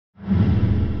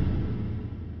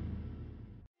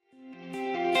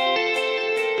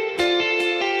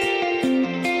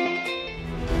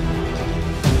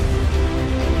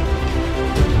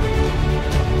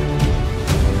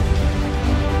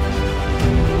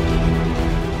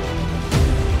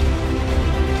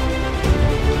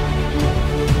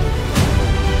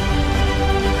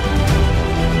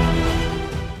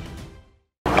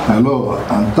Hello,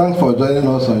 and thanks for joining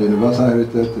us on Universal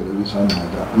Heritage Television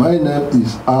Nigeria. My name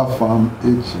is Afam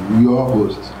Echi, your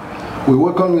host. We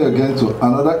welcome you again to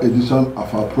another edition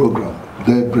of our program,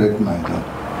 Daybreak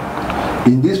Nigeria.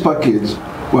 In this package,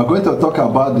 we are going to talk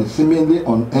about the seemingly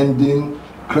unending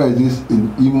crisis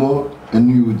in Imo and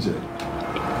Nwanguma.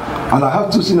 And I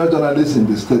have two senior journalists in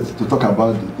the state to talk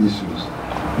about the issues.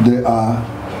 They are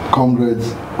Comrade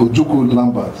Ojukwu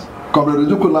Lambert. Comrade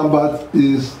Ojukwu Lambert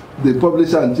is the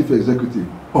publisher and chief executive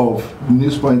of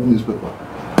Newspoint newspaper,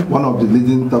 one of the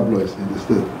leading tabloids in the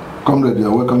state. Comrade, you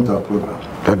are welcome to our program.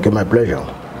 Thank you, my pleasure.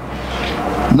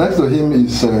 Next to him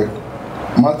is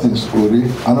Martins Ori,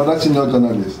 another senior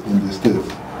journalist in the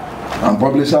state and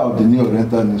publisher of the New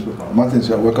Oriental newspaper. Martins,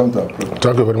 you are welcome to our program.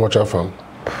 Thank you very much, Afam.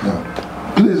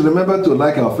 Yeah. Please remember to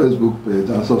like our Facebook page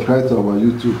and subscribe to our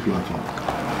YouTube platform.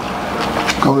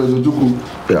 Comrade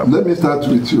Ojukwu, let me start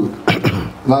with you.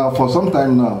 Now, for some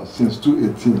time now, since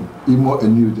 2018, Imo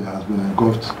and Nwanguma has been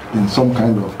engulfed in some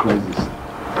kind of crisis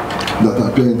that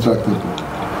appear intractable.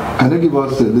 Can you give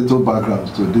us a little background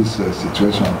to this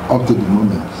situation up to the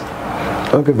moment?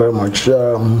 Thank you very much.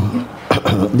 The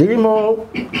Imo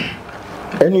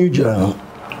and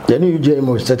Nwanguma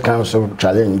Imo State Council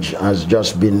challenge has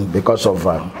just been because of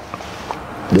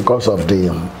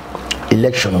the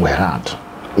election we had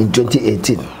in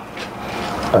 2018,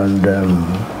 and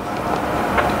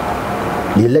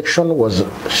the election was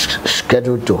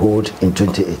scheduled to hold in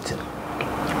 2018,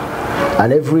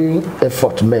 and every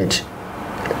effort made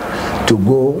to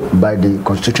go by the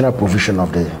constitutional provision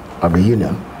of the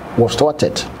union was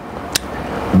thwarted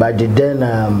by the then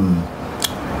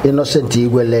Innocent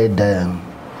Igwe-led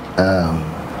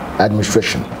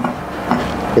administration.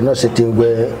 Innocent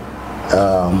Igwe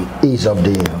is of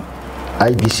the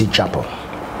IBC chapel,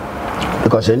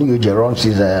 because Nwanguma runs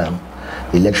his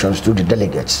elections to the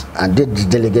delegates, and the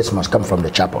delegates must come from the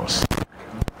chapels.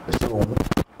 So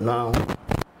now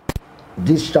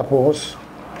these chapels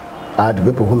are the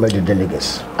people who made the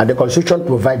delegates, and the constitution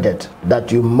provided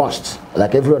that you must,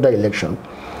 like every other election,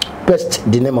 paste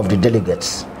the name of the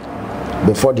delegates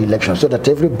before the election so that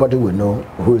everybody will know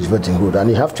who is voting who, and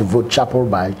you have to vote chapel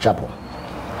by chapel.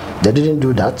 They didn't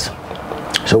do that,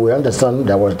 so we understand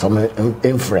there was some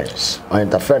influence or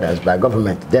interference by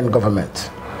then government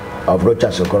of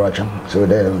Rochas Okorocha. So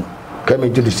they came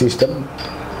into the system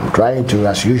trying to,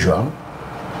 as usual,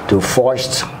 to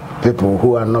force people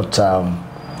who are not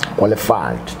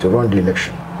qualified to run the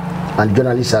election, and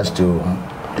journalists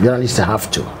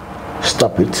have to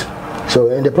stop it.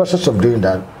 So in the process of doing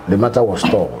that, the matter was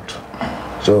stalled.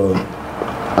 So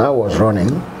I was running,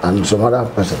 and some other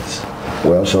persons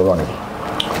were also running.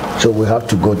 So we have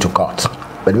to go to court.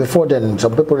 But before then,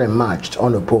 some people emerged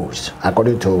unopposed.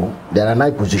 According to, there are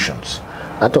 9 positions.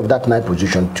 Out of that 9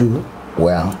 positions, 2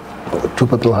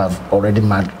 people have already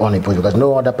marched unopposed because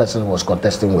no other person was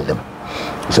contesting with them.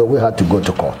 So we had to go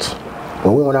to court.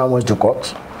 When we went to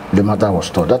court, the matter was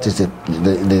stalled. That is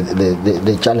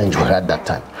the challenge we had that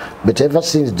time. But ever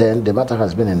since then, the matter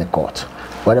has been in the court.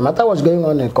 When the matter was going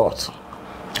on in court,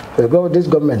 this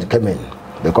government came in,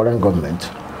 the current government,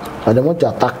 and they want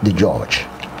to attack the judge.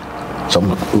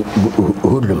 Some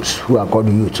hoodlums who are called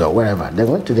youths or wherever, they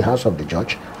went to the house of the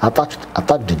judge,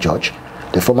 attacked the judge,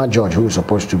 the former judge who was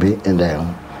supposed to be in the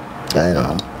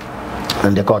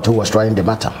court, who was trying the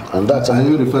matter. And that's. Are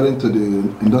you referring to the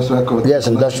industrial court? Yes,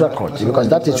 industrial court, because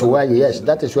that is where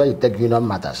you take union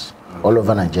matters all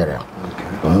over Nigeria.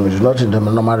 Okay. It's not in the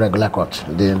normal regular court,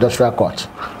 the industrial court,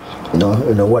 in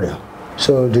the water.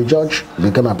 So the judge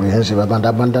became apprehensive and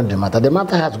abandoned the matter. The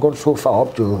matter has gone so far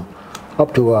up to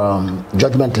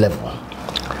judgment level.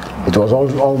 It was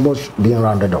almost being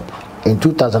rounded up in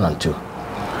 2002.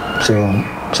 So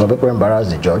some people embarrassed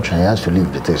the judge and he has to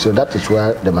leave the thing. So that is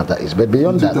where the matter is. But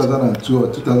beyond that, 2002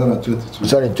 or 2022?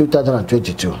 Sorry,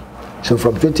 2022. So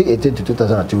from 2018 to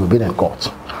 2002, we've been in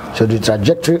court. So the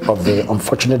trajectory of the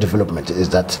unfortunate development is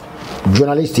that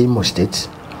journalists in Imo State,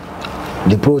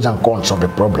 the pros and cons of the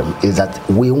problem is that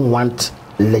we want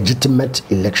legitimate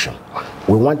election.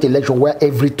 We want election where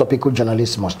every topical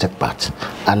journalist must take part,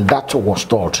 and that was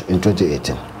stalled in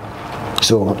 2018.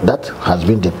 So that has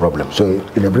been the problem. So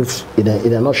in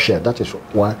a nutshell, that is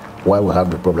why we have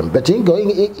the problem. But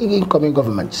incoming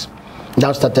governments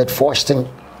now started forcing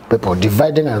people,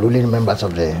 dividing and ruling members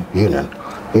of the union.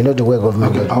 You know the way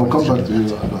government. Okay, I'll come back to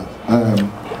you on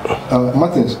that.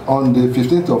 Martins, on the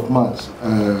 15th of March,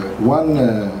 one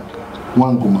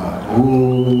Nwanguma,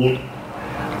 who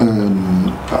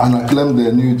and acclaimed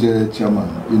the new chairman,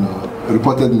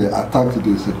 reportedly attacked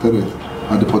the secretariat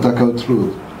at the Port Harcourt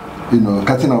Road,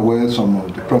 cutting away some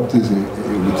of the properties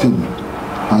with him.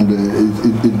 and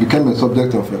it became a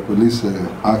subject of a police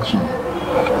action.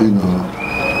 You know.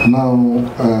 Now,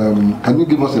 can you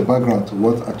give us a background to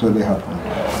what actually happened?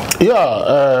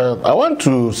 Yeah, I want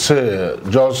to say,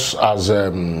 just as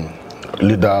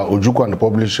Leader Ojukwu and the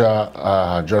publisher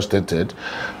just stated,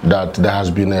 that there has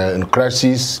been a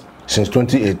crisis since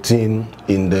 2018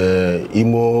 in the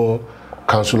Imo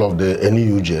Council of the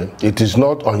NUJ. It is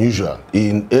not unusual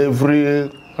in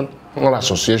every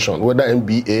association, whether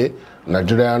MBA,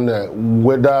 Nigerian,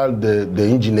 whether the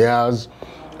engineers,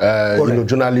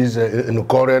 journalists,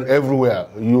 current, everywhere,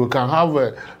 you can have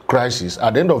a crisis.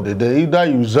 At the end of the day, either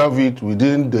you resolve it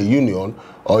within the union,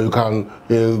 or you can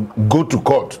go to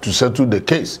court to settle the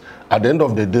case. At the end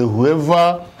of the day,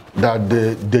 whoever that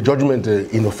the judgment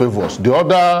favors, the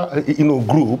other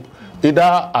group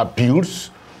either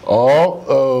appeals or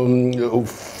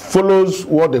follows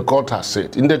what the court has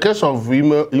said. In the case of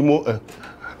Imo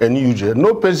NUJ,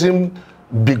 no person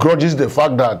begrudges the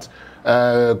fact that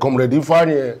Comrade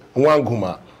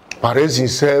Nwanguma parades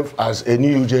himself as a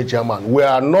NUJ chairman. We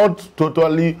are not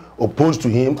totally opposed to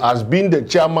him as being the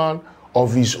chairman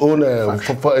of his own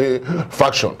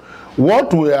faction.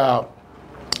 What we are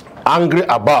angry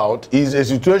about is a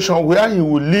situation where he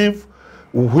will live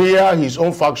where his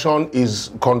own faction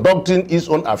is conducting its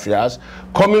own affairs,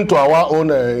 coming to our own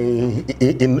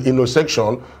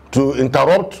section to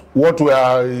interrupt what we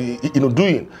are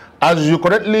doing. As you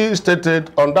correctly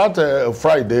stated, on that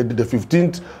Friday, the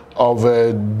 15th of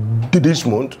this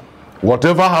month,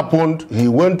 whatever happened, he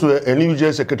went to a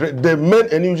NUJ secretariat. The main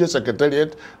NUJ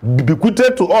secretariat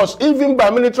bequeathed to us, even by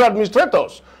military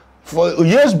administrators, for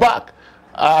years back.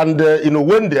 And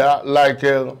went there like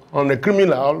on a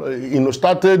criminal,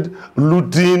 started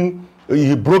looting.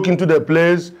 He broke into the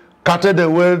place, carted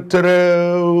away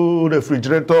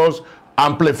refrigerators,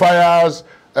 amplifiers,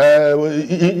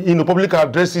 public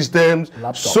address systems,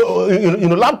 laptops. So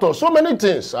laptops, so many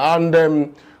things.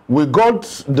 And we got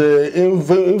the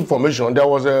information. There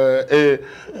was a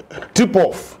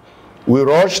tip-off. We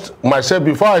rushed. Myself,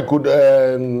 before I could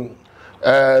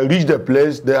reach the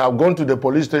place, they have gone to the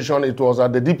police station. It was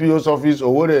at the DPO's office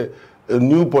or a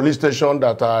new police station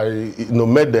that I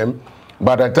met them.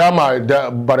 By the time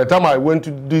I went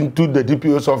into the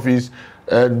DPO's office,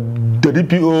 the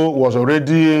DPO was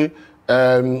already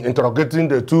interrogating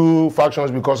the two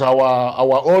factions, because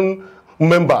our own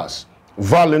members,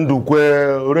 Val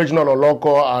Ndukwe, Reginald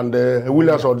Oloko, and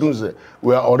Williams Odunze,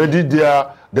 were already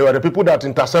there. They were the people that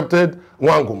intercepted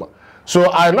Nwanguma.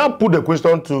 So I now put the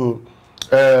question to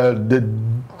the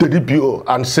DPO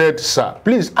and said, sir,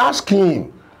 please ask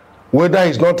him whether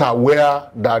he's not aware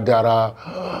that there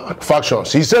are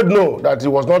factions. He said no, that he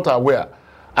was not aware.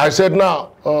 I said,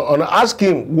 now, ask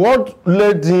him what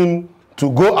led him to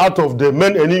go out of the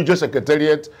main NUJ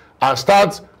secretariat and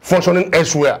start functioning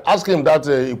elsewhere. Ask him that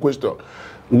question.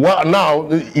 Now,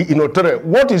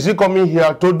 what is he coming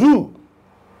here to do?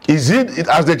 Is it,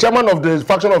 as the chairman of the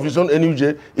faction of his own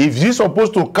NUJ, if he's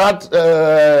supposed to cut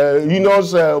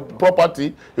Union's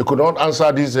property, he could not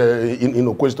answer these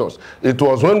questions. It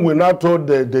was when we now told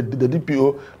the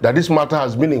DPO that this matter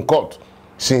has been in court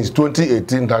since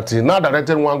 2018 that he now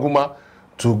directed Nwanguma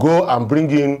to go and bring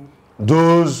in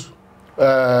those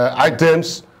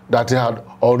items that he had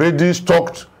already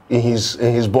stocked in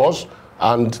his box.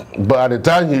 And by the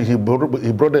time he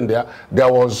brought them there,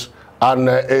 there was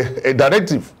a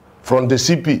directive from the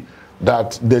CP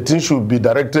that the thing should be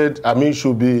directed,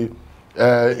 should be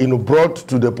brought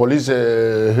to the police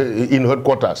in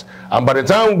headquarters. And by the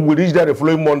time we reached there the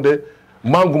following Monday,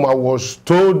 Nwanguma was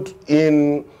told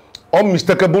in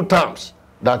unmistakable terms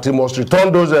that he must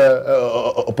return those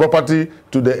property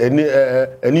to the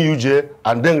NUJ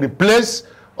and then replace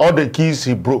all the keys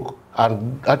he broke.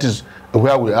 And that is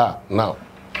where we are now.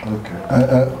 Okay.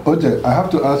 OJ, I have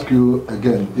to ask you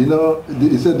again.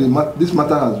 You said this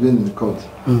matter has been in court,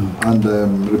 and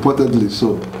reportedly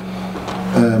so.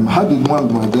 How did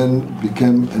Nwanguma then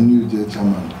become a NUJ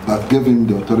chairman that gave him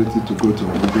the authority to go to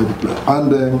the place?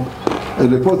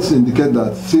 And reports indicate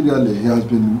that serially he has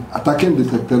been attacking the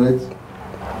secretariat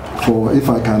for, if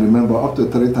I can remember, up to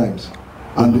 3 times.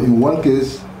 And in one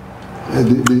case,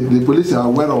 the police are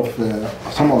aware of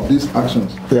some of these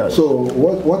actions. Yes. So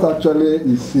what actually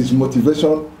is his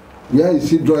motivation? Where is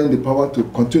he drawing the power to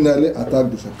continually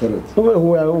attack the secretariat? We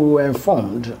were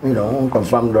informed,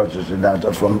 unconfirmed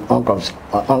that from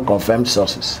unconfirmed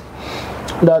sources,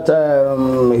 that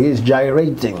he's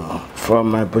gyrating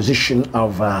from a position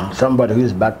of somebody who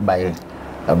is backed by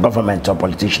government or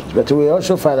politicians. But we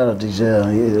also find out that he's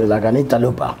like an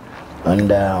interloper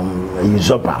and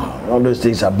usurper. All those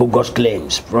things are bogus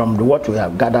claims. From what we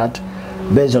have gathered,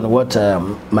 based on what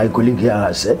my colleague here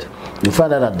has said, you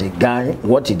find out that the guy,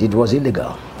 what he did was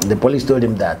illegal. The police told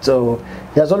him that. So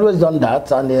he has always done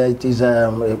that, and it is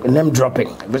name dropping.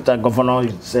 Mr. Governor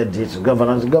said this. The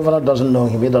governor doesn't know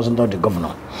him. He doesn't know the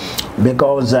governor.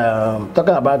 Because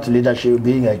talking about leadership,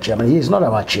 being a chairman, he is not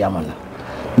our chairman.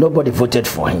 Nobody voted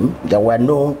for him. There were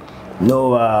no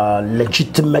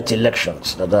legitimate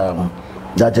elections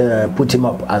that put him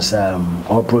up as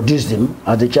or produced him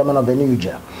as the chairman of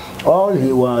NUJ. All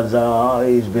he was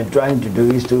he's been trying to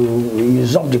do is to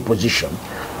usurp the position,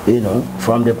 you know,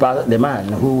 from the man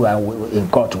who in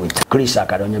court with Chris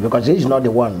Akadonya, because he's not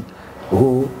the one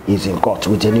who is in court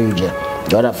with NUJ.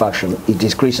 The other faction, it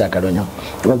is Chris Akadonya.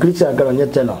 When Chris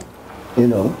Akadonya tenure, you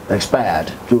know,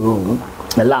 expired to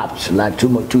elapse like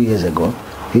 2 years ago,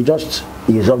 he just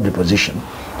usurped the position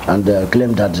and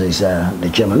claimed that he's the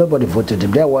chairman. Nobody voted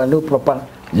him. There were no proper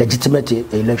legitimate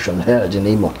election held in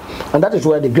Imo, and that is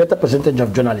why the greater percentage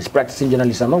of journalists, practicing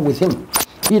journalists, are not with him.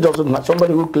 He doesn't have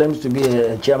somebody who claims to be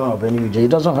a chairman of NUJ. He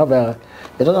doesn't have an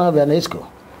ESCO.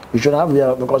 You should have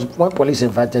because when police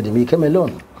invited him, he came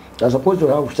alone. You are supposed to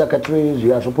have secretaries.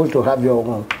 You are supposed to have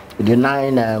the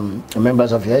 9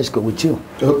 members of your ESCO with you.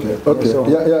 Okay. So,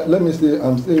 yeah. Let me say,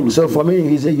 I'm staying with so you. For me,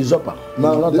 he's a usurper.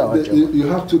 Now, you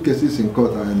have 2 cases in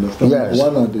court. I understand. Yes.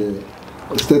 One at the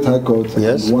State High Court,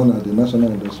 yes, and one at the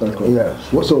National Industrial Court. Yes.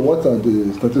 So what are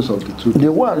the status of the 2? The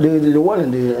one in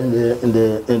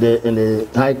the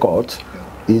High Court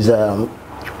is the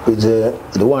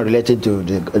one related to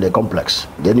the complex,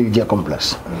 the NUJ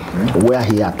complex, where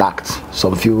he attacked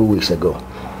some few weeks ago.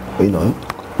 You know,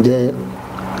 they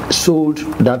sold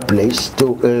that place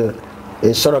to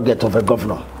a surrogate of a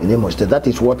governor in Imo State. That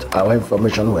is what our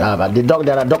information we have. And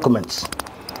there are documents.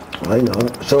 You know,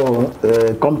 so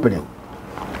a company,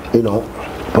 you know,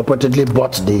 purportedly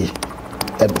bought the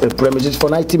premises for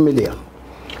 90 million,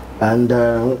 and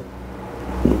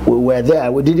we were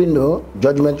there. We didn't know.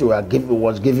 Judgment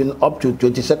was given up to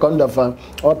 22nd of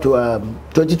up to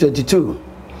 2022.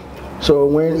 So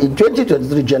when in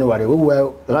 2023 January we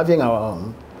were having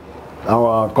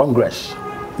our Congress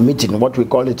meeting, what we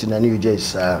call it in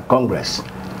NUJ's Congress,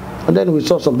 and then we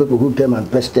saw some people who came and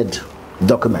pasted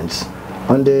documents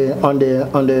on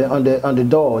the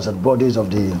doors and bodies of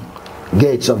the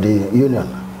gates of the union.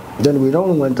 Then we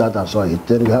don't went out and saw it.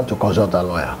 Then we have to consult a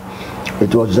lawyer.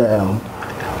 It was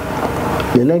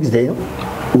the next day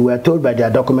we were told by their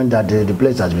document that the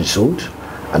place has been sold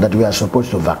and that we are supposed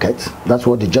to vacate. That's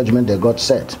what the judgment they got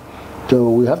said. So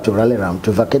we have to rally around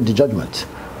to vacate the judgment.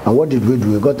 And what did we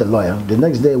do? We got a lawyer. The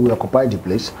next day we occupied the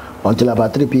place until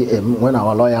about 3 p.m. when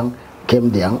our lawyer came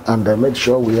there and made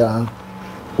sure we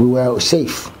were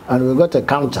safe, and we got a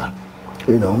counter,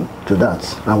 you know, to that,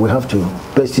 and we have to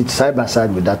place it side by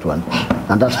side with that one,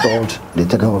 and that stalled the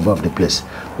taking over of the place.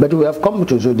 But we have come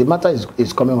to, so the matter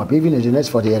is coming up even in the next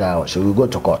 48 hours. So we go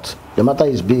to court. The matter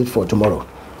is billed for tomorrow,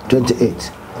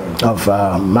 28th of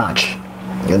March,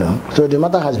 you know. So the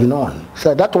matter has been on.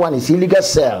 So that one is illegal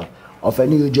sale of a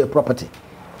NUJ property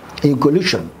in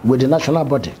collusion with the national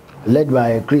body led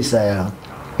by Chris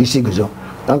Isiguzo.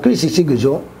 And Chris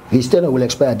Isiguzo, his tenure will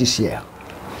expire this year.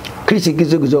 Chris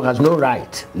Isiguzo has no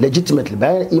right, legitimately,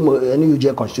 by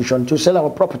NUJ constitution, to sell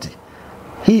our property.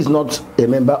 He is not a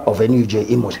member of NUJ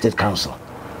Imo State Council.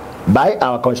 By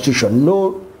our constitution,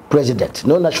 no president,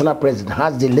 no national president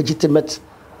has the legitimate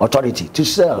authority to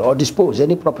sell or dispose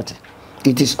any property.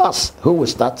 It is us who will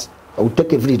start, will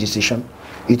take every decision.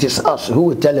 It is us who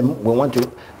will tell him we want to.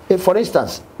 If, for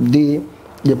instance, the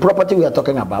property we are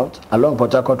talking about along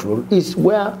Port Harcourt Road is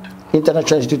where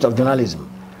International Institute of Journalism,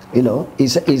 you know,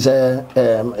 is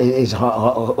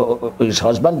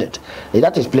husbanded.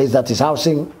 That is place that is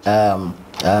housing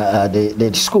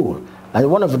the school, and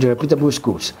one of the reputable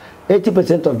schools.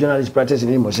 80% of journalists practicing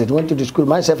in Imo State went to the school.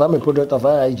 Myself, I'm a product of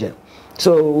IIJ.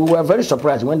 So we were very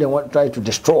surprised when they try to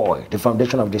destroy the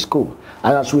foundation of the school.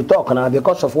 And as we talk now,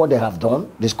 because of what they have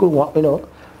done, the school, you know,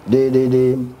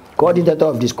 the coordinator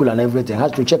of the school and everything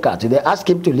has to check out. They asked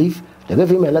him to leave. They gave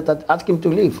him a letter, asked him to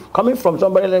leave. Coming from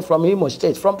somebody from Imo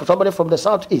State, from somebody from the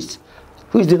southeast,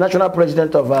 who is the national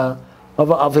president of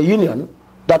a union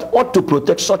that ought to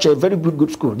protect such a very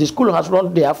good school. The school has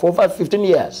run there for over 15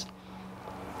 years.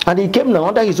 And he came now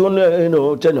under his own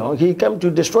tenure. He came to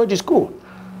destroy the school.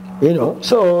 You know,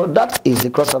 so that is the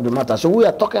crux of the matter. So we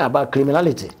are talking about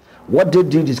criminality. What they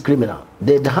did is criminal.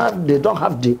 They don't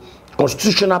have the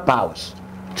constitutional powers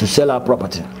to sell our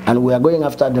property, and we are going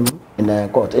after them in the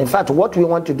court. In fact, what we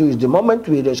want to do is the moment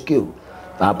we rescue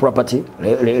our property,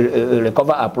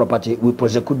 recover our property, we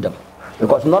prosecute them,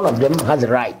 because none of them has a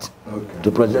right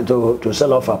to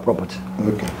sell off our property.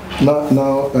 Okay.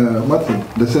 Now, Martin,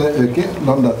 they say a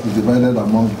kingdom that is divided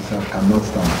among itself cannot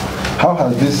stand. How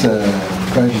has this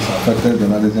crisis affected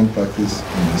journalism practice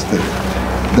in the state?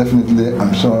 Definitely,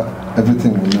 I'm sure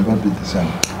everything will never be the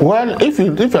same. Well, if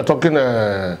you're talking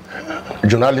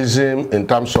journalism in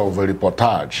terms of a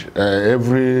reportage,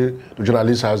 every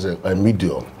journalist has a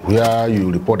medium where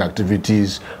you report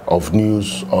activities of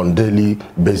news on daily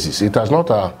basis. It has not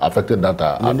affected that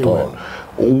at all.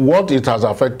 What it has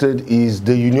affected is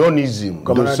the unionism,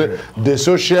 the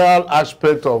social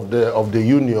aspect of the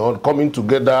union coming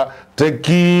together,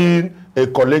 taking a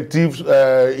collective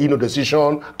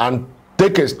decision and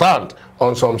take a stand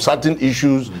on some certain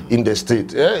issues in the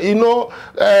state. It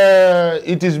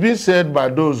is being said by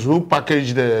those who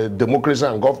package the democracy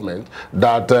and government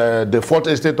that the fourth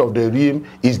estate of the realm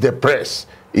is the press,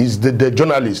 is the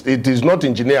journalists. It is not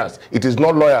engineers, it is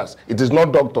not lawyers, it is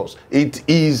not doctors. It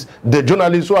is the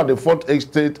journalists who are the fourth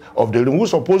estate of the realm, who are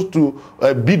supposed to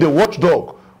be the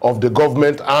watchdog of the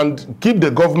government and keep the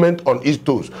government on its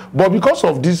toes. But because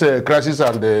of this crisis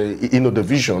and the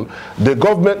vision, the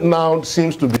government now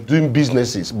seems to be doing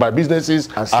businesses. By businesses,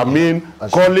 I mean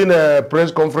calling press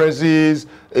conferences,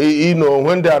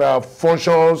 when there are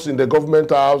functions in the government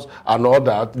house and all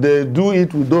that, they do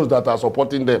it with those that are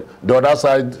supporting them, the other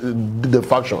side, the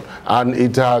faction. And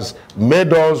it has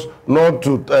made us not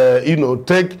to,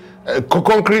 take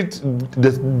concrete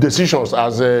decisions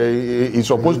as it's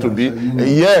supposed to be.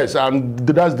 Yes, and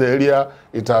that's the area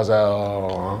it has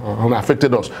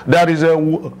affected us. There is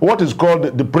what is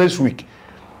called the press week.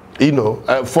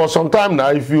 For some time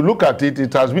now, if you look at it,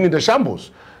 it has been in the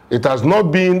shambles. It has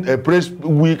not been a press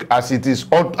week as it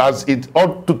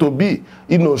ought to be.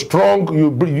 Strong.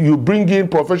 You bring in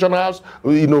professionals.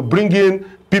 Bring in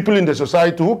people in the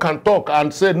society who can talk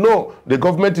and say, no, the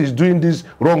government is doing this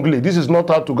wrongly. This is not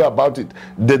how to go about it.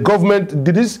 The government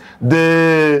did this.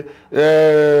 You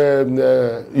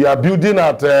are building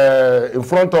in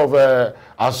front of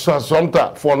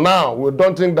Assumpta. For now, we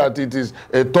don't think that it is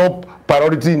a top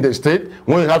priority in the state.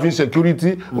 When you have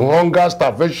insecurity, hunger,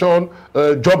 starvation,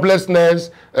 joblessness,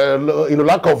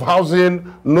 lack of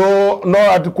housing, no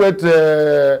adequate,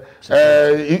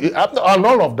 and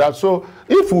all of that. So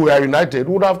if we are united,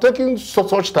 we would have taken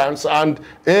such stance, and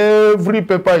every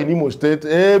paper in Imo State,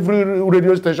 every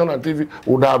radio station and TV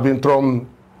would have been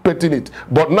trumpeting it.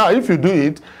 But now, if you do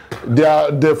it,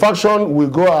 the faction will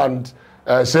go and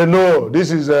say, no,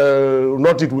 this is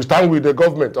not it. We stand with the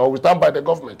government, or we stand by the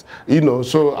government.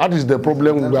 So that is the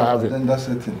problem we are having.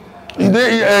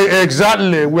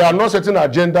 Exactly. We are not setting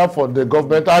agenda for the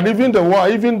government, and even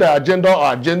the agenda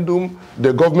or agendum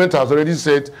the government has already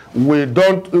said, we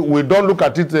don't look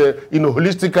at it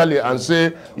holistically and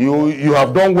say you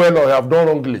have done well or you have done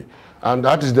wrongly, and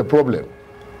that is the problem.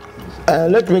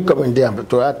 Let me come in there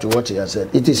to add to what he has said.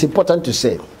 It is important to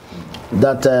say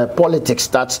that politics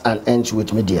starts and ends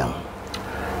with media.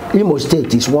 Imo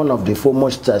State is one of the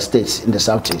foremost states in the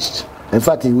southeast. In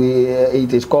fact,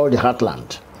 it is called the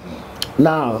heartland.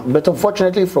 Now, but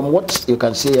unfortunately, from what you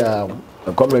can see,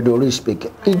 Comrade Ori speak,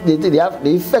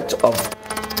 the effect of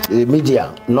the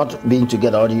media not being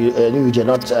together, or the news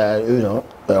not,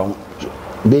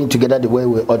 being together the way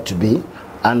we ought to be,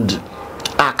 and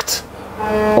act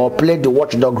or play the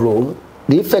watchdog role,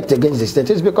 the effect against the state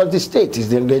is because the state is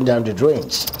then going down the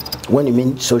drains when you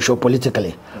mean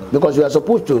socio-politically. Because we are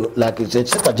supposed to, like you said,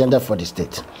 set agenda for the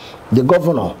state. The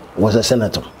governor was a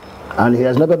senator, and he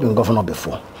has never been governor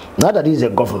before. Now that he's a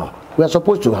governor, we are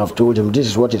supposed to have told him this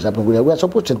is what is happening. We are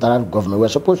supposed to interact with government. We are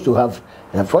supposed to have,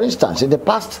 for instance, in the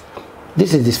past,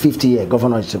 this is this 50-year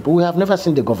governorship. We have never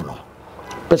seen the governor.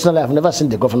 Personally, I have never seen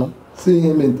the governor. See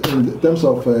him in terms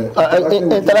of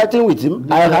interacting with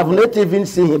him. I have not even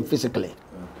seen him physically.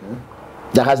 Okay.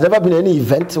 There has never been any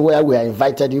event where we are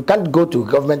invited. You can't go to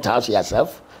government house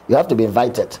yourself. You have to be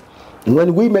invited. And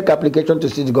when we make application to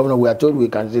see the governor, we are told we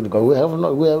can see the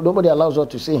governor. Nobody allows us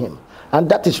to see him. And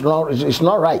that is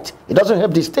not right. It doesn't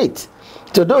help the state.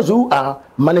 So those who are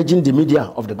managing the media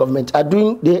of the government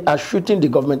they are shooting the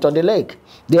government on the leg.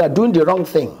 They are doing the wrong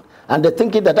thing. And they're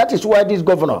thinking that is why this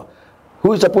governor,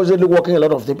 who is supposedly working a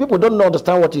lot of things, people don't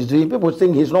understand what he's doing. People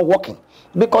think he's not working.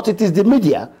 Because it is the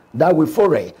media that will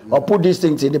foray or put these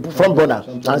things in the front burner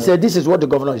and say this is what the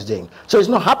governor is doing. So it's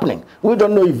not happening. We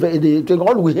don't know if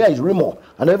all we hear is rumor.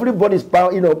 And everybody's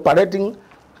parading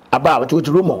about with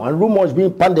rumor. And rumor is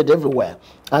being panded everywhere.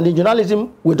 And in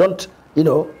journalism, we don't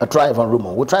thrive on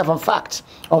rumor. We thrive on facts.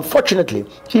 Unfortunately,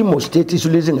 Imo State is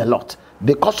losing a lot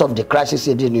because of the crisis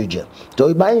in Niger.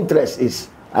 So my interest is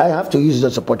I have to use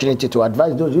this opportunity to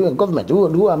advise those who are in government,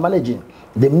 who are managing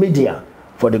the media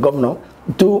for the governor,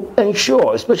 to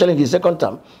ensure, especially in the second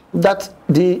term, that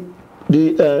the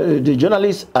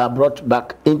journalists are brought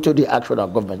back into the action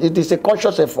of government. It is a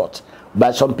conscious effort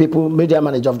by some people, media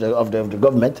managers of the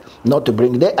government, not to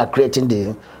bring. They are creating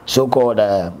the so-called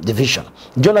division.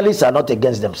 Journalists are not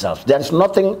against themselves. There is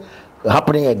nothing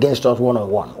happening against us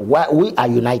one-on-one. We are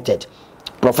united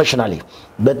professionally,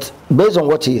 but based on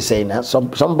what he is saying,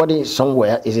 somebody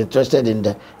somewhere is interested in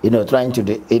the, trying to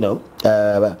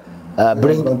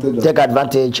take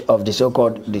advantage of the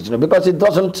so-called, because it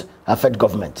doesn't affect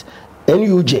government.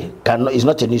 NUJ is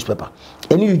not a newspaper.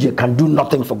 NUJ can do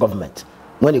nothing for government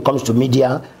when it comes to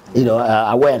media,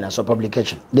 awareness or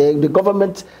publication. The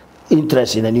government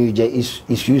interest in NUJ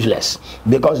is useless,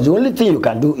 because the only thing you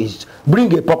can do is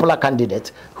bring a popular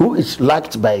candidate who is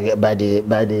liked by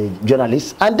the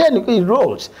journalists, and then it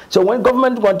rolls. So when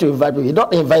government want to invite people, you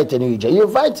don't invite NUJ, you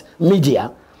invite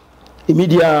media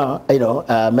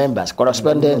members,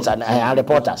 correspondents, and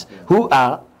reporters who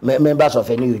are members of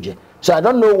NUJ. So I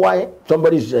don't know why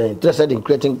somebody is interested in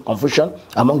creating confusion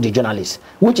among the journalists,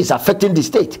 which is affecting the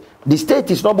state. The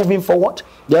state is not moving forward.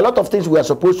 There are a lot of things we are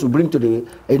supposed to bring to the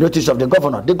notice of the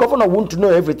governor. The governor won't know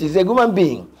everything. He's a human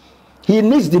being. He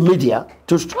needs the media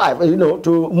to strive,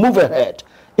 to move ahead.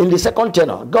 In the second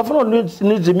tenure, governor needs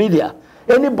the media.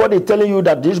 Anybody telling you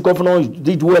that this governor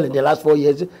did well in the last 4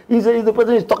 years, the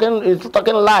person is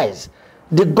talking lies.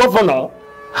 The governor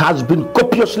has been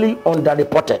copiously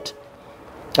underreported.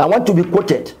 I want to be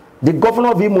quoted. The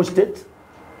governor of Imo State,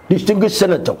 distinguished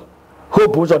Senator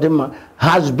Hope Uzodinma,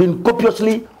 has been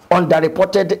copiously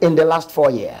underreported in the last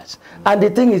 4 years. And the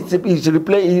thing is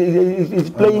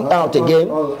playing out again.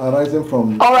 All arising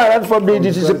from the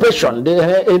dissipation in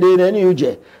the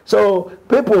NUJ. So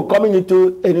people coming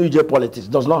into NUJ politics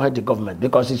does not hurt the government,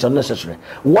 because it's unnecessary.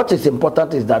 What is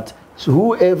important is that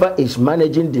whoever is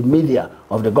managing the media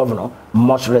of the governor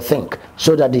must rethink,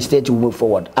 so that the state will move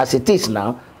forward. As it is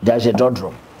now, there is a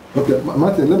doldrum. Okay,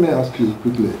 Martin, let me ask you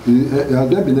quickly. Has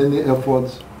there been any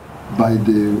efforts by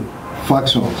the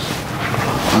factions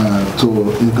to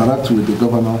interact with the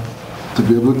governor to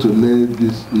be able to lay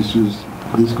these issues,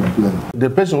 these complaints? The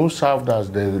person who served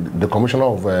as the Commissioner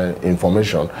of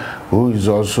Information, who is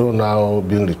also now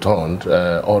being returned,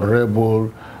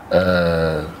 Honorable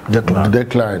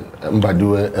Decline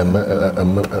Mbadiwe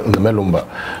Melumba,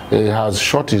 has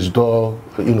shut his door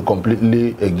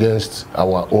completely against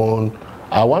our own.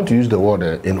 I want to use the word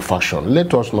in faction.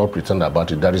 Let us not pretend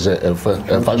about it. There is a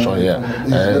faction here.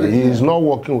 He is not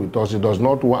working with us. He does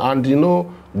not want. And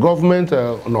government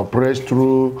operates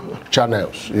through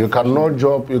channels. You cannot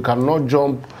jump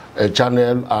a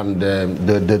channel and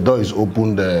the door is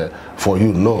opened for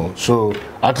you. No. So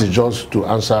that is just to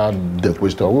answer the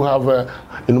question. We have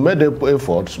made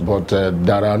efforts, but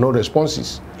there are no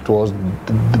responses towards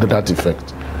that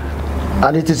effect.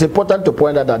 And it is important to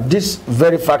point out that this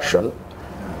very faction,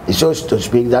 so to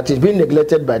speak, that is being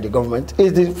neglected by the government,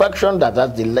 is the faction that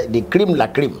has the cream la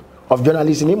cream of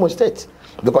journalists in Imo State.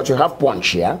 Because you have Punch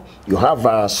here, you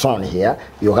have Sun here,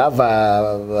 you have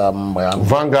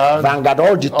Vanguard,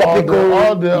 all the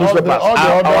topical newspapers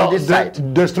are on this side.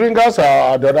 The stringers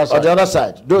are on the other side. On the other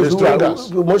side.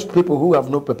 Those most people who have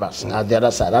no papers are the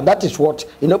other side. And that is what,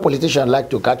 politicians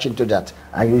like to catch into that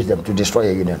and use them to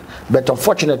destroy a union. But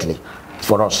unfortunately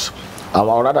for us,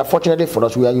 or rather fortunately for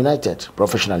us, we are united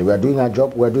professionally. We are doing our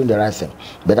job, we are doing the right thing.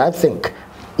 But I think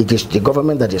it is the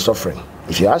government that is suffering.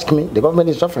 If you ask me, the government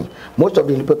is suffering. Most of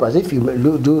the newspapers, if you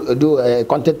do a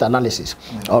content analysis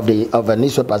of the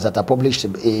newspapers that are published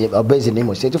based in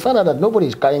Imo State, you find out that nobody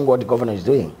is carrying what the governor is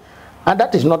doing. And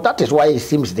that is why it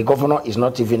seems the governor is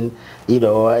not even,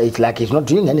 it's like he's not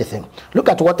doing anything. Look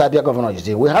at what Abia governor is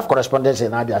doing. We have correspondents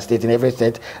in Abia State, in every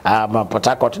state, Port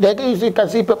Harcourt. You can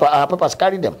see papers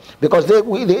carry them, because they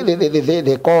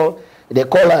call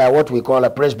what we call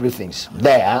press briefings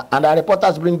there, and our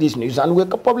reporters bring this news and we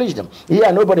publish them.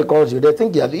 Here, nobody calls you. They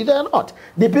think they are not.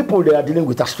 The people they are dealing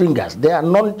with are stringers. They are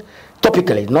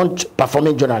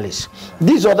non-performing journalists.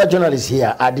 These other journalists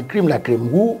here are the cream la cream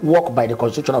who work by the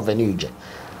constitution of NUJ.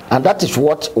 And that is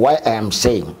why I am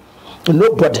saying,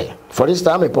 nobody, for instance,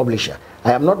 I'm a publisher.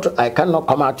 I cannot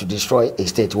come out to destroy a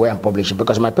state where I'm publishing,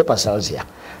 because my paper sells here.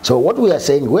 So what we are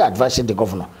saying, we are advising the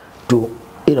governor to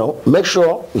make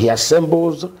sure he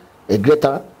assembles a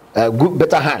better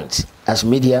hands as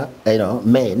media,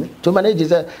 men to manage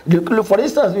this. For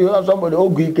instance, you have somebody,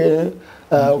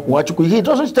 he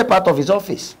doesn't step out of his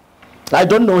office. I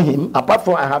don't know him, apart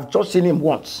from I have just seen him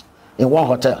once in one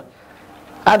hotel.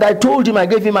 And I told him, I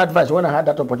gave him advice when I had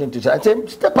that opportunity. I said,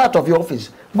 step out of your office,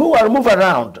 go and move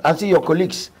around and see your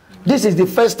colleagues. This is the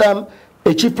first time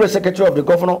a chief press secretary of the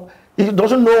governor He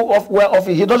doesn't know of where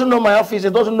office. He doesn't know my office. He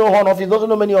doesn't know Horn office. He doesn't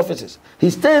know many offices. He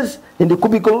stays in the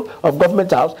cubicle of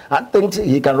government house and thinks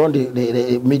he can run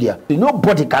the media.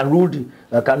 Nobody can rule,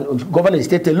 can govern a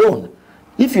state alone.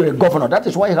 If you're a governor, that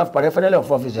is why you have paraphernalia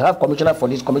of office. You have commissioner for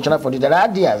this, commissioner for this. There are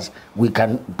ideas we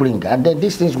can bring, and then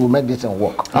these things will make this thing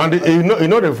work. And you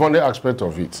know the funny aspect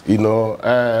of it.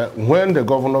 When the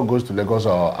governor goes to Lagos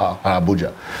or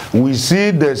Abuja, we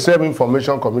see the same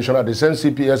information commissioner, the same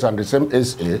CPS, and the same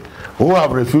SA who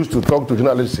have refused to talk to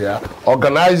journalists here,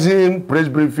 organizing press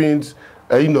briefings,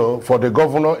 for the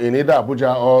governor in either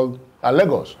Abuja or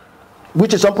Lagos.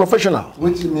 Which is unprofessional.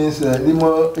 Which means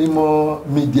imo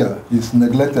media is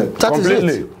neglected. That completely.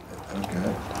 is it.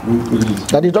 Okay.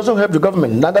 That it doesn't help the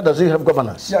government, neither does it help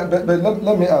governance. Yeah, but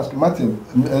let me ask Martin,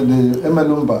 the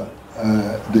Emelumba,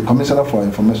 the Commissioner for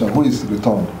Information, who is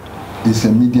returned, is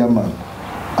a media man.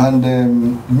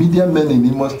 And media men in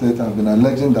Imo State have been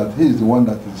alleging that he is the one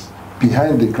that is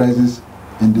behind the crisis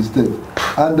in the state.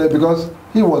 And because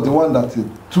he was the one that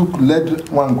led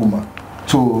Nwanguma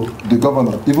to the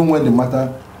governor, even when the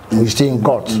matter is still in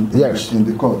court. Yes. In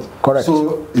the court. Correct.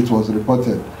 So it was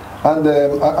reported. And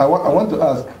I want to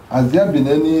ask, has there been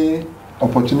any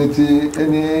opportunity,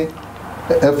 any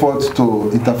effort to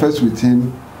interface with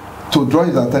him to draw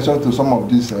his attention to some of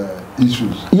these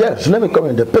issues? Yes, let me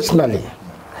comment there. Personally,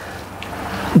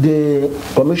 the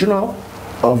Commissioner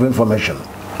of Information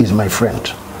is my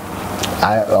friend.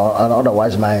 And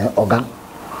otherwise my organ.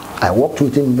 I worked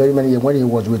with him very many years when he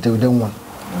was with the one.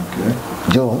 Okay.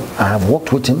 Joe, I have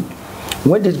worked with him.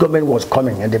 When this government was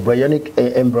coming in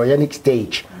the embryonic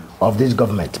stage of this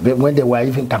government, when they were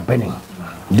even campaigning,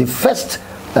 the first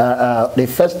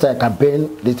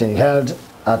campaign this thing held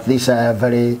at this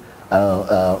very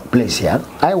place here,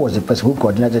 I was the person who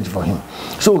coordinated for him.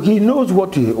 So he knows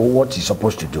what he's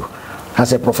supposed to do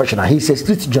as a professional. He's a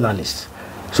street journalist.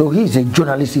 So he's a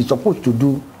journalist. He's supposed to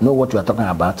know what we are talking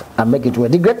about and make it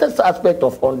work. The greatest aspect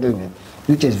of undoing it,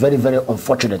 which is very, very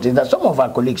unfortunate, is that some of our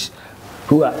colleagues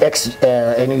who are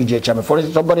ex-NUJ chairman, for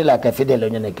instance, somebody like Fidel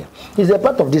Onyeneke, he's a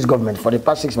part of this government for the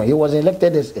past 6 months. He was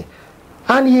elected as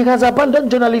and he has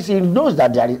abandoned journalists. He knows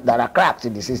that there are cracks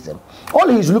in the system. All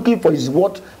he's looking for is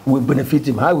what will benefit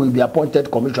him, how he will be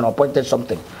appointed commissioner, appointed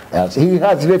something else. He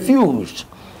has refused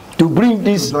to bring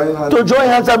this, to join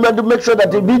hands and to make sure that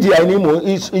the media in Imo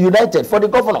is united for the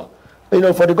governor,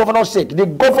 for the governor's sake. The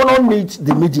governor needs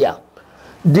the media.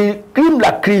 The cream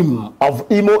la cream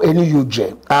of Imo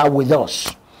NUJ are with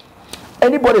us.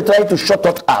 Anybody trying to shut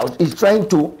us out is trying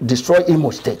to destroy Imo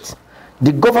State.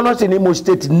 The governors in Imo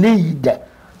State need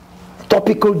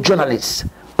topical journalists,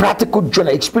 practical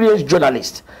journalists, experienced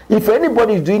journalists. If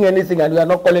anybody is doing anything and you are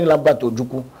not calling Lambert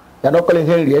Ojuku, you are not calling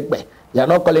Henry Ekpe, you are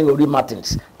not calling Ori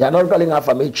Martins, you are not calling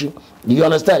Afamechi, you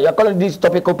understand? You are calling these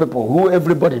topical people who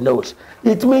everybody knows.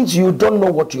 It means you don't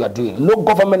know what you are doing. No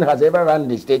government has ever run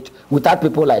the state without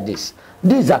people like this.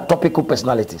 These are topical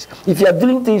personalities. If you are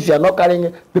doing things, you are not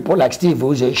carrying people like Steve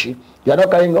Uzeshi, you are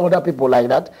not carrying other people like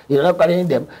that, you are not carrying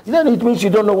them, then it means you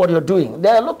don't know what you're doing.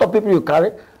 There are a lot of people you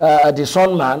carry, the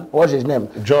son man, what's his name?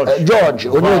 George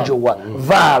Onejowa,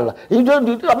 Val. You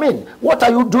don't, I mean, what are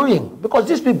you doing? Because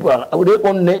these people, they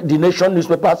own the nation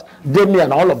newspapers, Demi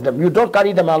and all of them. You don't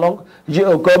carry them along, and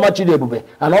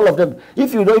all of them.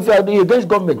 If you are against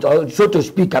government, or so to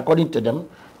speak, according to them,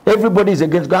 everybody is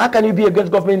against government. How can you be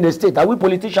against government in the state? Are we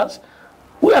politicians?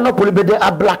 We are not politicians, but they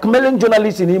are blackmailing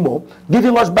journalists in Imo,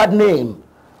 giving us bad name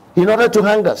in order to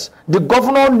hang us. The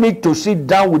governor needs to sit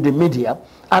down with the media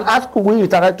and ask who we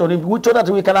interact on him, so that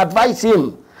we can advise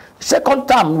him. Second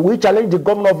term, we challenge the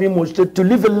governor of Imo State to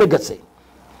leave a legacy.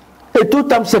 A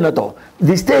 2-term senator,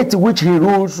 the state which he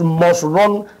rules must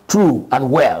run true and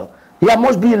well. There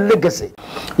must be a legacy.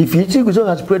 If Ichiguzo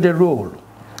has played a role,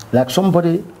 like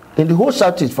somebody in the whole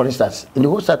Southeast, for instance, in the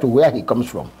whole South where he comes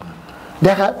from,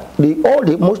 there are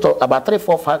about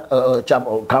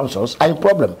 3-4 councils are in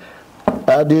problem.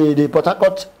 The Port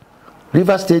Harcourt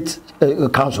River State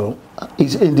Council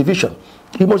is in division.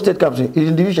 Imo State Council is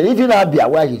in division. Even Abia,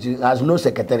 where he has no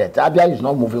secretariat, Abia is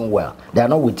not moving well. They are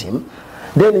not with him.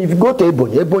 Then if you go to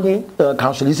Ebonyi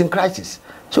Council is in crisis.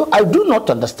 So I do not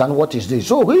understand what he's doing.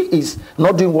 So he is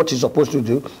not doing what he's supposed to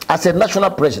do as a national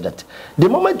president. The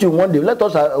moment you won let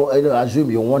us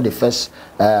assume you won the first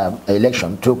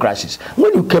election through crisis.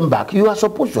 When you came back, you are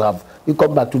supposed to you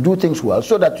come back to do things well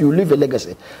so that you leave a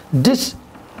legacy. This,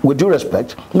 with due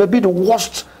respect, may be the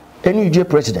worst NUJ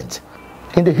president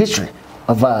in the history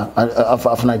of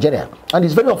Nigeria. And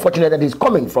it's very unfortunate that he's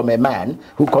coming from a man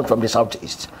who comes from the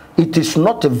Southeast. It is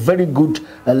not a very good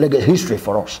history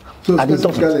for us. So and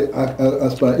specifically,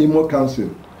 as per Imo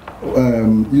Council,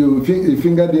 you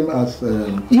fingered him as...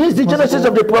 he is the genesis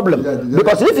of the problem. Yeah,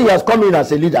 because if he has come in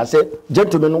as a leader and said,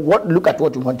 gentlemen, look at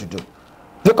what you want to do.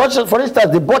 Because, for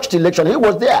instance, the botched election, he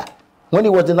was there when he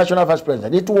was the national vice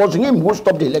president. It was him who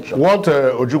stopped the election. What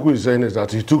Ojukwu is saying is that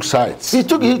he took sides. He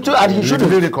took, and he should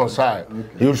really reconcile.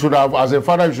 Okay. You should have, as a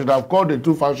father, you should have called the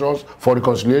two factions for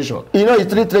reconciliation. You know, his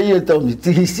 3-year term, his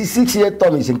 6-year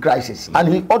term is in crisis, and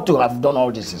he ought to have done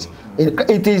all this.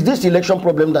 It is this election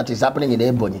problem that is happening in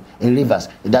Ebonyi, in Rivers.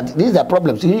 That these are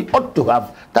problems he ought to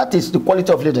have. That is the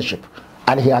quality of leadership,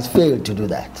 and he has failed to do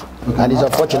that, okay. And it's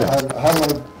unfortunate. How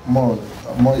much more?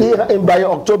 By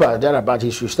October, thereabout,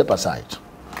 he should step aside.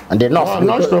 And then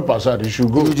not step aside, he should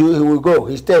go. He will go.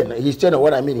 His tenure,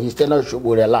 what I mean, his tenure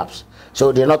will elapse.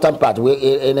 So the northern part,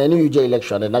 in any UJ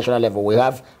election, at national level, we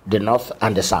have the north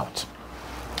and the south.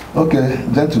 Okay,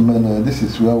 gentlemen, this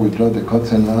is where we draw the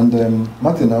curtain. And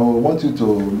Martin, I want you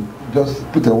to just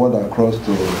put a word across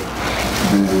to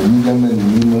the media men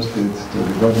in Imo State, to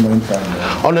the government.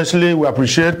 And, honestly, we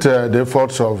appreciate the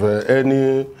efforts of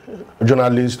any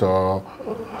journalist or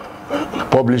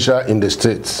publisher in the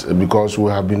States, because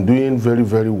we have been doing very,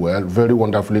 very well, very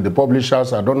wonderfully. The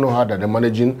publishers, I don't know how they're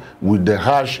managing with the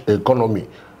harsh economy.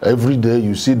 Every day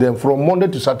you see them from Monday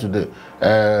to Saturday.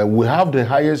 We have the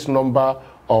highest number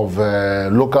of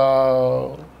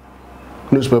local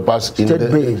newspapers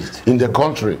in the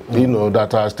country, you know,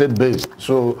 that are state-based.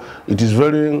 So it is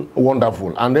very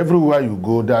wonderful. And everywhere you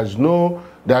go, there's no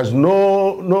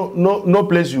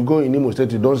place you go in Imo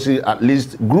State you don't see at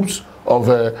least groups of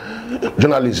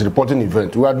journalists reporting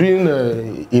events. We are doing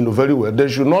very well. They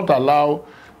should not allow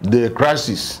the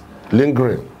crisis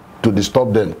lingering to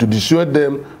disturb them, to dissuade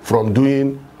them from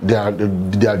doing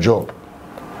their job.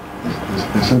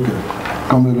 It's okay.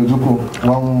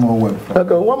 One more word.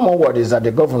 Okay, one more word is that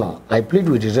the governor, I plead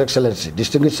with His Excellency,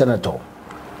 Distinguished Senator,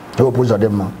 to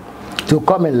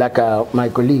come in like my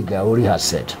colleague Uri has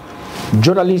said.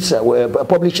 Journalists,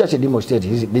 publishers in Imo State,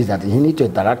 is that he need to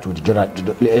interact with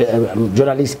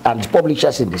journalists and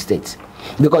publishers in the states,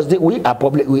 because we are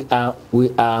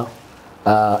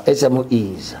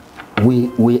SMEs.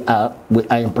 We are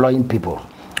employing people.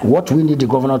 What we need the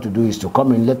governor to do is to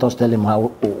come and let us tell him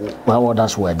how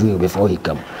others were doing before he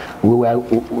came.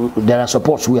 There are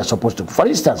supports we are supposed to. For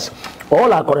instance,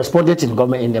 all our correspondents in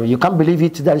government, you can't believe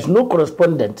it, there is no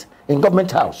correspondent in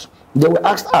government house. They were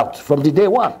asked out from the day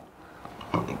one.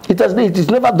 It is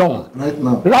never done.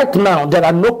 Right now, there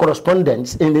are no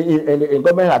correspondents in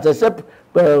government house except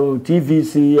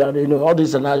TVC and all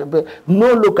this.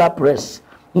 No local press,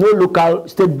 no local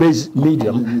state-based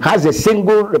medium has a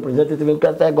single representative in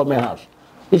government house.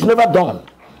 It's never done.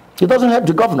 It doesn't help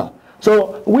the governor.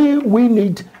 So we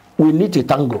need to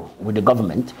tango with the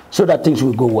government so that things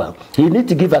will go well. He needs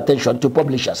to give attention to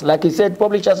publishers. Like he said,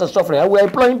 publishers are suffering, and we're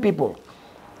employing people.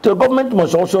 The government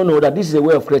must also know that this is a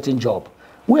way of creating jobs.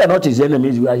 We are not his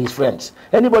enemies, we are his friends.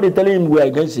 Anybody telling him we are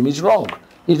against him is wrong.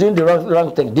 He's doing the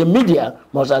wrong thing. The media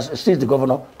must assist the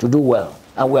governor to do well,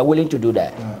 and we are willing to do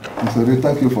that. Mr. Ray,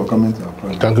 thank you for coming to our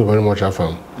program. Thank you very much,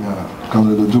 Afam. Yeah,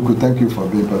 Comrade Ojukwu, thank you for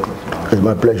being part of it. It's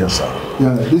my pleasure, sir.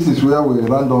 Yeah, this is where we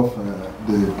round off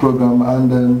the program,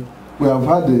 and we have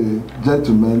had a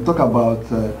gentleman talk about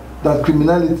that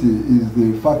criminality is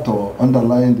the factor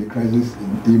underlying the crisis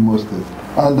in Imo State.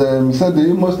 And he said the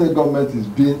Imo State government is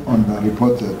being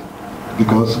underreported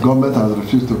because government has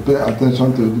refused to pay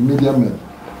attention to the media men.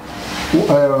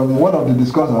 One of the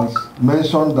discussants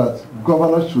mentioned that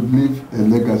governors should leave a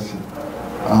legacy.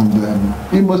 And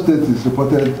Imo State is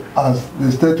reported as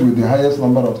the state with the highest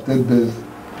number of state-based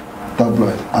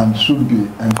tabloids and should be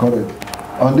encouraged.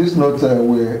 On this note,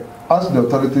 we ask the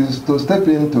authorities to step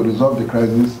in to resolve the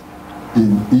crisis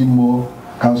in Imo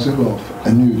Council of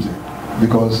NUJ,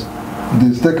 because the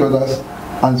stakeholders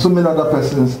and so many other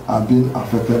persons are being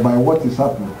affected by what is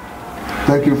happening.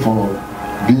 Thank you for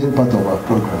being part of our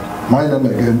program. My name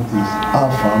again is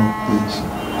Afam H.